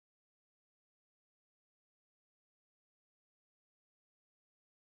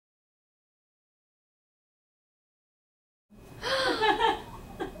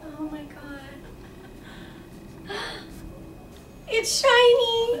it's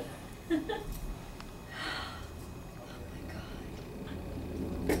shiny.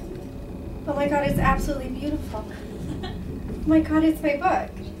 Oh my God, it's absolutely beautiful. Oh my God, it's my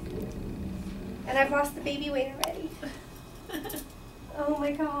book. And I've lost the baby weight already. Oh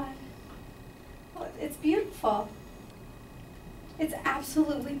my God. Oh, it's beautiful. It's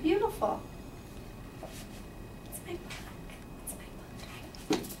absolutely beautiful. It's my book. It's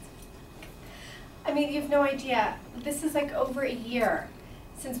my book. I mean, you have no idea. This is like over a year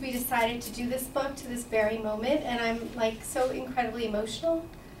since we decided to do this book to this very moment, and I'm like so incredibly emotional.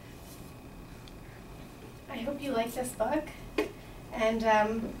 I hope you like this book, and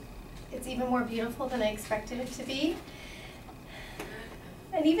it's even more beautiful than I expected it to be.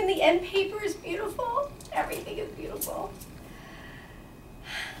 And even the end paper is beautiful. Everything is beautiful.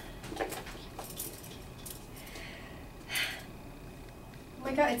 Oh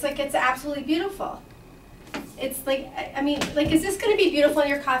my God, it's absolutely beautiful. It's like, I mean, like, is this going to be beautiful on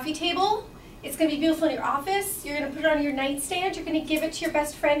your coffee table? It's going to be beautiful in your office. You're going to put it on your nightstand. You're going to give it to your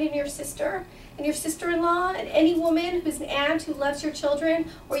best friend and your sister and your sister-in-law and any woman who's an aunt who loves your children,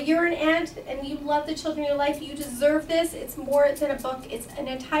 or you're an aunt and you love the children in your life. You deserve this. It's more than a book. It's an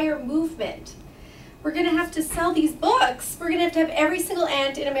entire movement. We're going to have to sell these books. We're going to have every single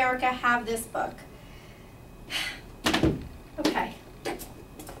aunt in America have this book. Okay.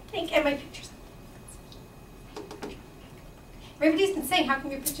 And my pictures. Everybody's been saying, how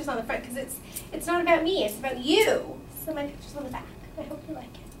come your picture's on the front? Because it's not about me, it's about you. So my picture's on the back. I hope you like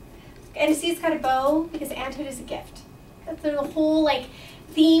it. And see, it's got a bow because aunthood is a gift. There's a whole like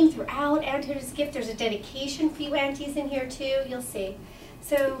theme throughout. Aunthood is a gift. There's a dedication for you aunties in here too. You'll see.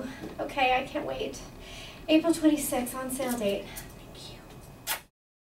 So, okay, I can't wait. April 26th, on sale date.